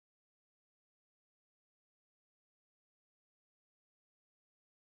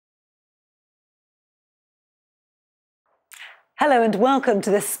Hello and welcome to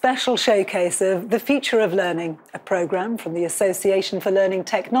this special showcase of The Future of Learning, a programme from the Association for Learning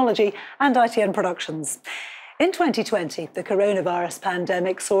Technology and ITN Productions. In 2020, the coronavirus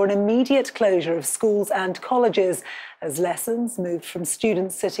pandemic saw an immediate closure of schools and colleges as lessons moved from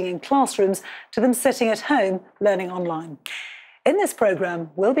students sitting in classrooms to them sitting at home learning online. In this programme,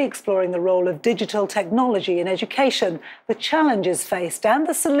 we'll be exploring the role of digital technology in education, the challenges faced and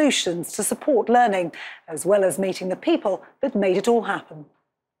the solutions to support learning, as well as meeting the people that made it all happen.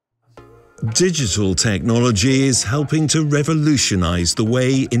 Digital technology is helping to revolutionise the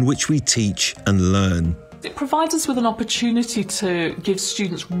way in which we teach and learn. It provides us with an opportunity to give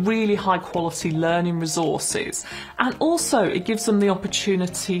students really high quality learning resources, and also it gives them the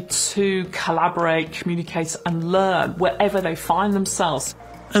opportunity to collaborate, communicate and learn wherever they find themselves.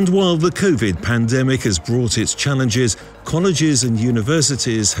 And while the COVID pandemic has brought its challenges, colleges and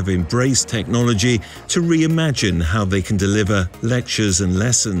universities have embraced technology to reimagine how they can deliver lectures and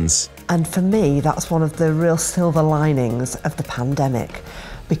lessons. And for me, that's one of the real silver linings of the pandemic,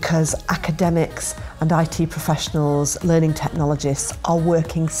 because academics and IT professionals, learning technologists are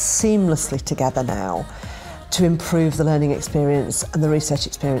working seamlessly together now to improve the learning experience and the research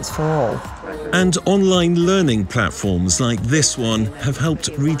experience for all. And online learning platforms like this one have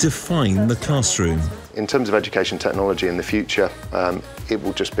helped redefine the classroom. In terms of education technology in the future, it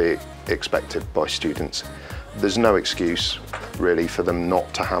will just be expected by students. There's no excuse really for them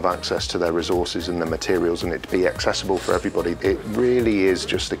not to have access to their resources and their materials and it to be accessible for everybody. It really is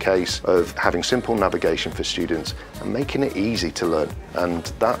just a case of having simple navigation for students and making it easy to learn. And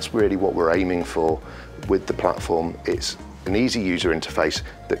that's really what we're aiming for with the platform. It's an easy user interface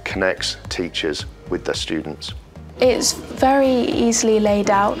that connects teachers with their students. It's very easily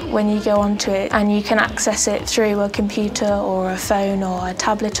laid out when you go onto it, and you can access it through a computer or a phone or a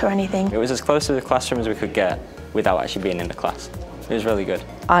tablet or anything. It was as close to the classroom as we could get without actually being in the class. It was really good.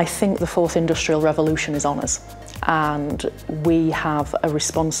 I think the fourth industrial revolution is on us, and we have a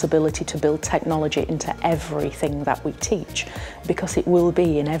responsibility to build technology into everything that we teach, because it will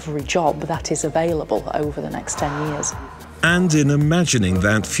be in every job that is available over the next 10 years. And in imagining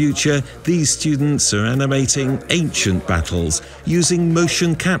that future, these students are animating ancient battles using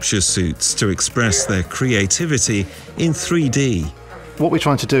motion capture suits to express their creativity in 3D. What we're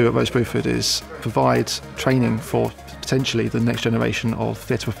trying to do at Rose Bruford is provide training for potentially the next generation of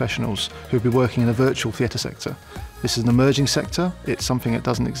theatre professionals who will be working in a virtual theatre sector. This is an emerging sector. It's something that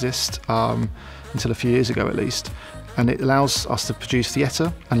doesn't exist until a few years ago at least, and it allows us to produce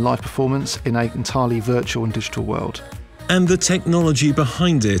theatre and live performance in an entirely virtual and digital world. And the technology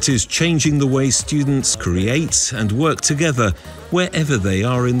behind it is changing the way students create and work together wherever they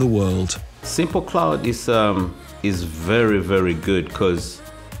are in the world. Simple Cloud is very, very good because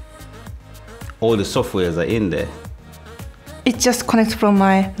all the softwares are in there. It just connects from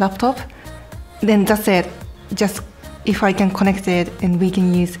my laptop, then that's it. Just if I can connect it and we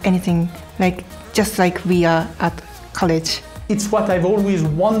can use anything, just like we are at college. It's what I've always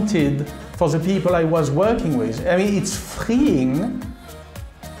wanted for the people I was working with. I mean, it's freeing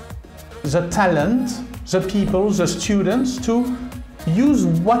the talent, the people, the students to use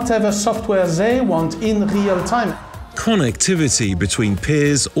whatever software they want in real time. Connectivity between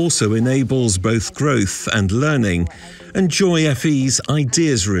peers also enables both growth and learning. And Joy FE's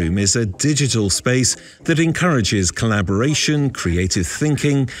Ideas Room is a digital space that encourages collaboration, creative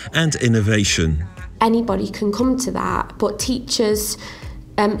thinking and innovation. Anybody can come to that, but teachers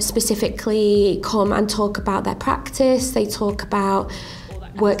specifically come and talk about their practice, they talk about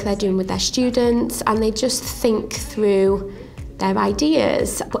work they're doing with their students, and they just think through their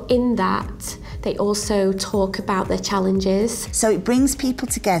ideas. But in that, they also talk about their challenges. So it brings people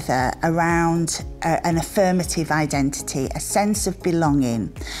together around an affirmative identity, a sense of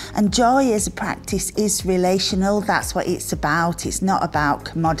belonging. And Joy as a practice is relational. That's what it's about. It's not about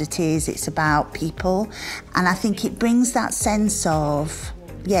commodities, it's about people. And I think it brings that sense of,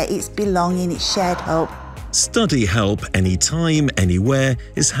 it's belonging, it's shared hope. Study help anytime, anywhere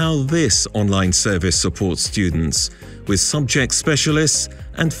is how this online service supports students, with subject specialists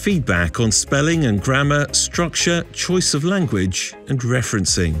and feedback on spelling and grammar, structure, choice of language and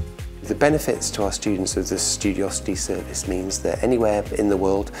referencing. The benefits to our students of the Studiosity service means that anywhere in the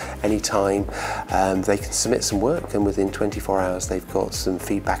world, anytime, they can submit some work, and within 24 hours they've got some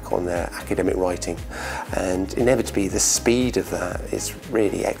feedback on their academic writing. And inevitably the speed of that is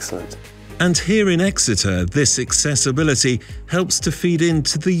really excellent. And here in Exeter, this accessibility helps to feed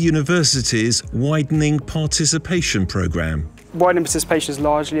into the university's widening participation programme. Widening participation is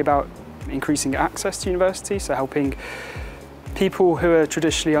largely about increasing access to university, so helping people who are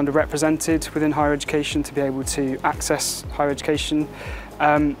traditionally underrepresented within higher education to be able to access higher education.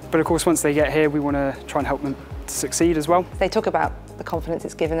 But of course, once they get here, we want to try and help them to succeed as well. They talk about the confidence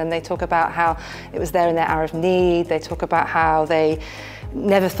it's given them. They talk about how it was there in their hour of need. They talk about how they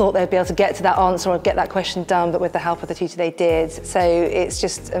never thought they'd be able to get to that answer or get that question done, but with the help of the tutor they did. So it's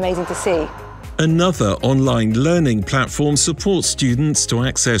just amazing to see. Another online learning platform supports students to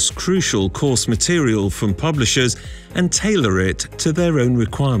access crucial course material from publishers and tailor it to their own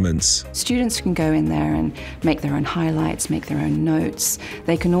requirements. Students can go in there and make their own highlights, make their own notes.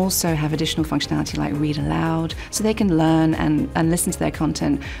 They can also have additional functionality like read aloud, so they can learn and listen to their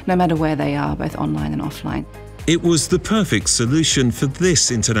content no matter where they are, both online and offline. It was the perfect solution for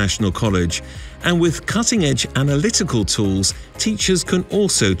this international college, and with cutting-edge analytical tools, teachers can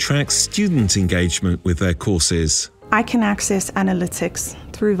also track student engagement with their courses. I can access analytics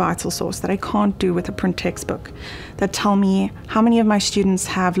through VitalSource that I can't do with a print textbook, that tell me how many of my students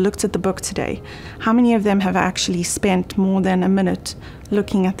have looked at the book today, how many of them have actually spent more than a minute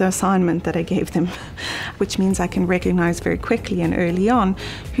looking at the assignment that I gave them, which means I can recognize very quickly and early on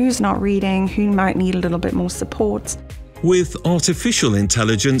who's not reading, who might need a little bit more support. With artificial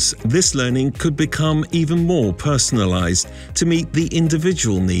intelligence, this learning could become even more personalised to meet the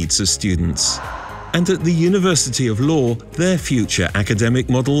individual needs of students. And at the University of Law, their future academic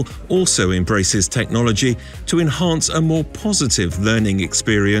model also embraces technology to enhance a more positive learning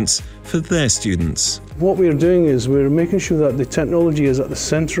experience for their students. What we're doing is we're making sure that the technology is at the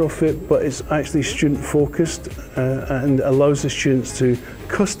centre of it, but it's actually student focused and allows the students to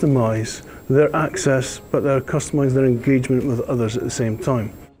customise their access, but they'll customise their engagement with others at the same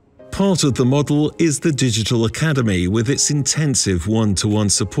time. Part of the model is the Digital Academy with its intensive one-to-one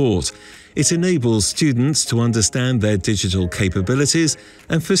support. It enables students to understand their digital capabilities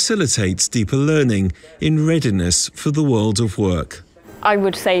and facilitates deeper learning in readiness for the world of work. I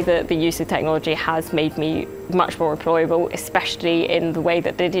would say that the use of technology has made me much more employable, especially in the way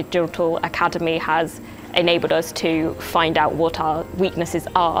that the Digital Academy has enabled us to find out what our weaknesses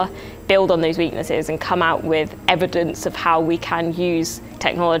are, build on those weaknesses and come out with evidence of how we can use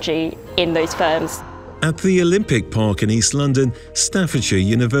technology in those firms. At the Olympic Park in East London, Staffordshire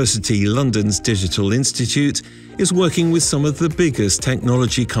University London's Digital Institute is working with some of the biggest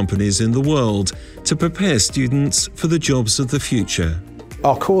technology companies in the world to prepare students for the jobs of the future.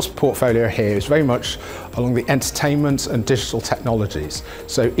 Our course portfolio here is very much along the entertainment and digital technologies,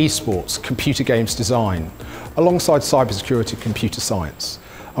 so esports, computer games design, alongside cybersecurity, computer science.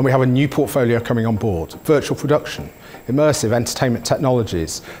 And we have a new portfolio coming on board, virtual production, immersive entertainment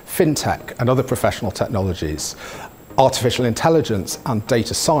technologies, fintech and other professional technologies, artificial intelligence and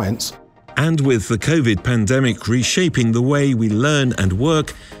data science. And with the COVID pandemic reshaping the way we learn and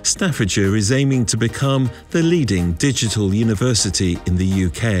work, Staffordshire is aiming to become the leading digital university in the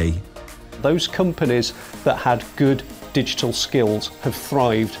UK. Those companies that had good digital skills have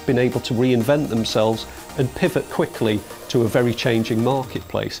thrived, been able to reinvent themselves and pivot quickly to a very changing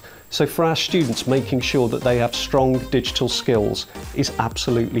marketplace. So for our students, making sure that they have strong digital skills is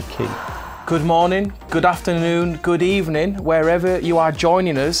absolutely key. Good morning, good afternoon, good evening, wherever you are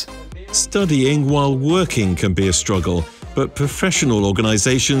joining us. Studying while working can be a struggle, but professional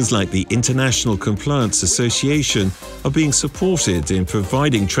organisations like the International Compliance Association are being supported in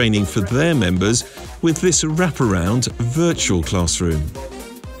providing training for their members with this wraparound virtual classroom.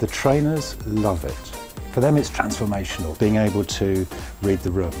 The trainers love it. For them it's transformational, being able to read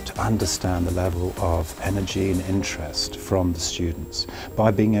the room, to understand the level of energy and interest from the students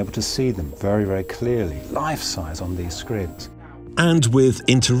by being able to see them very, very clearly, life-size on these screens. And with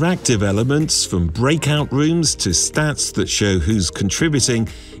interactive elements from breakout rooms to stats that show who's contributing,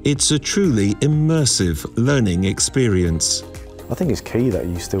 it's a truly immersive learning experience. I think it's key that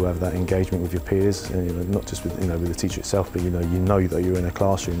you still have that engagement with your peers, and, not just with, with the teacher itself, but you know that you're in a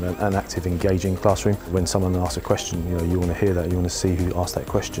classroom, an active, engaging classroom. When someone asks a question, you want to hear that, you want to see who asked that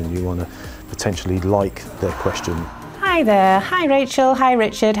question, you want to potentially like their question. Hi there, hi Rachel, hi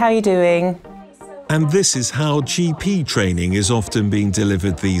Richard, how are you doing? And this is how GP training is often being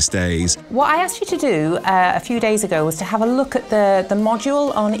delivered these days. What I asked you to do a few days ago was to have a look at the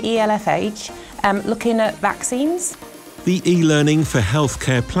module on ELFH, looking at vaccines. The e-learning for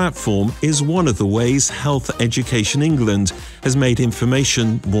healthcare platform is one of the ways Health Education England has made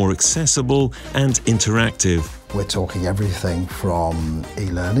information more accessible and interactive. We're talking everything from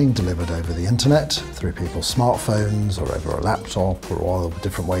e-learning delivered over the internet, through people's smartphones or over a laptop, or all the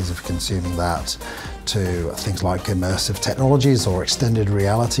different ways of consuming that, to things like immersive technologies or extended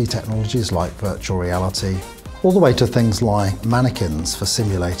reality technologies like virtual reality, all the way to things like mannequins for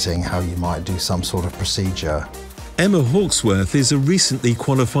simulating how you might do some sort of procedure. Emma Hawksworth is a recently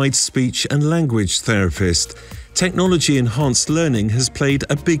qualified speech and language therapist. Technology-enhanced learning has played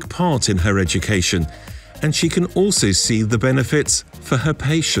a big part in her education, and she can also see the benefits for her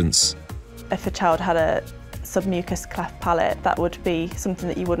patients. If a child had a submucous cleft palate, that would be something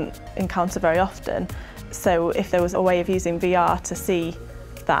that you wouldn't encounter very often. So if there was a way of using VR to see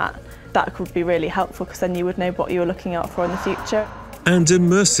that, that could be really helpful, because then you would know what you were looking out for in the future. And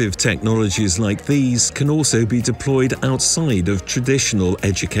immersive technologies like these can also be deployed outside of traditional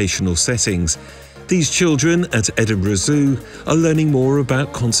educational settings. These children at Edinburgh Zoo are learning more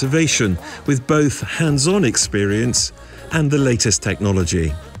about conservation with both hands-on experience and the latest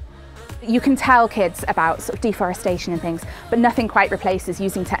technology. You can tell kids about sort of deforestation and things, but nothing quite replaces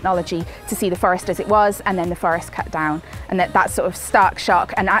using technology to see the forest as it was and then the forest cut down. And that sort of stark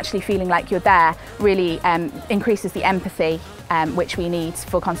shock and actually feeling like you're there really increases the empathy which we need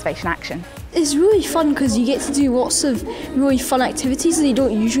for conservation action. It's really fun because you get to do lots of really fun activities that you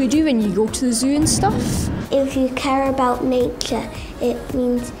don't usually do when you go to the zoo and stuff. If you care about nature, it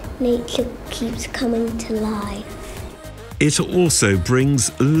means nature keeps coming to life. It also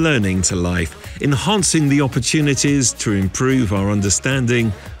brings learning to life, enhancing the opportunities to improve our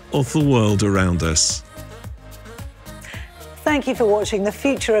understanding of the world around us. Thank you for watching The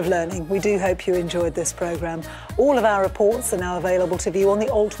Future of Learning. We do hope you enjoyed this programme. All of our reports are now available to view on the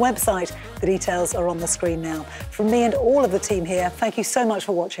Alt website. The details are on the screen now. From me and all of the team here, thank you so much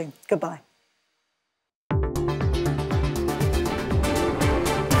for watching. Goodbye.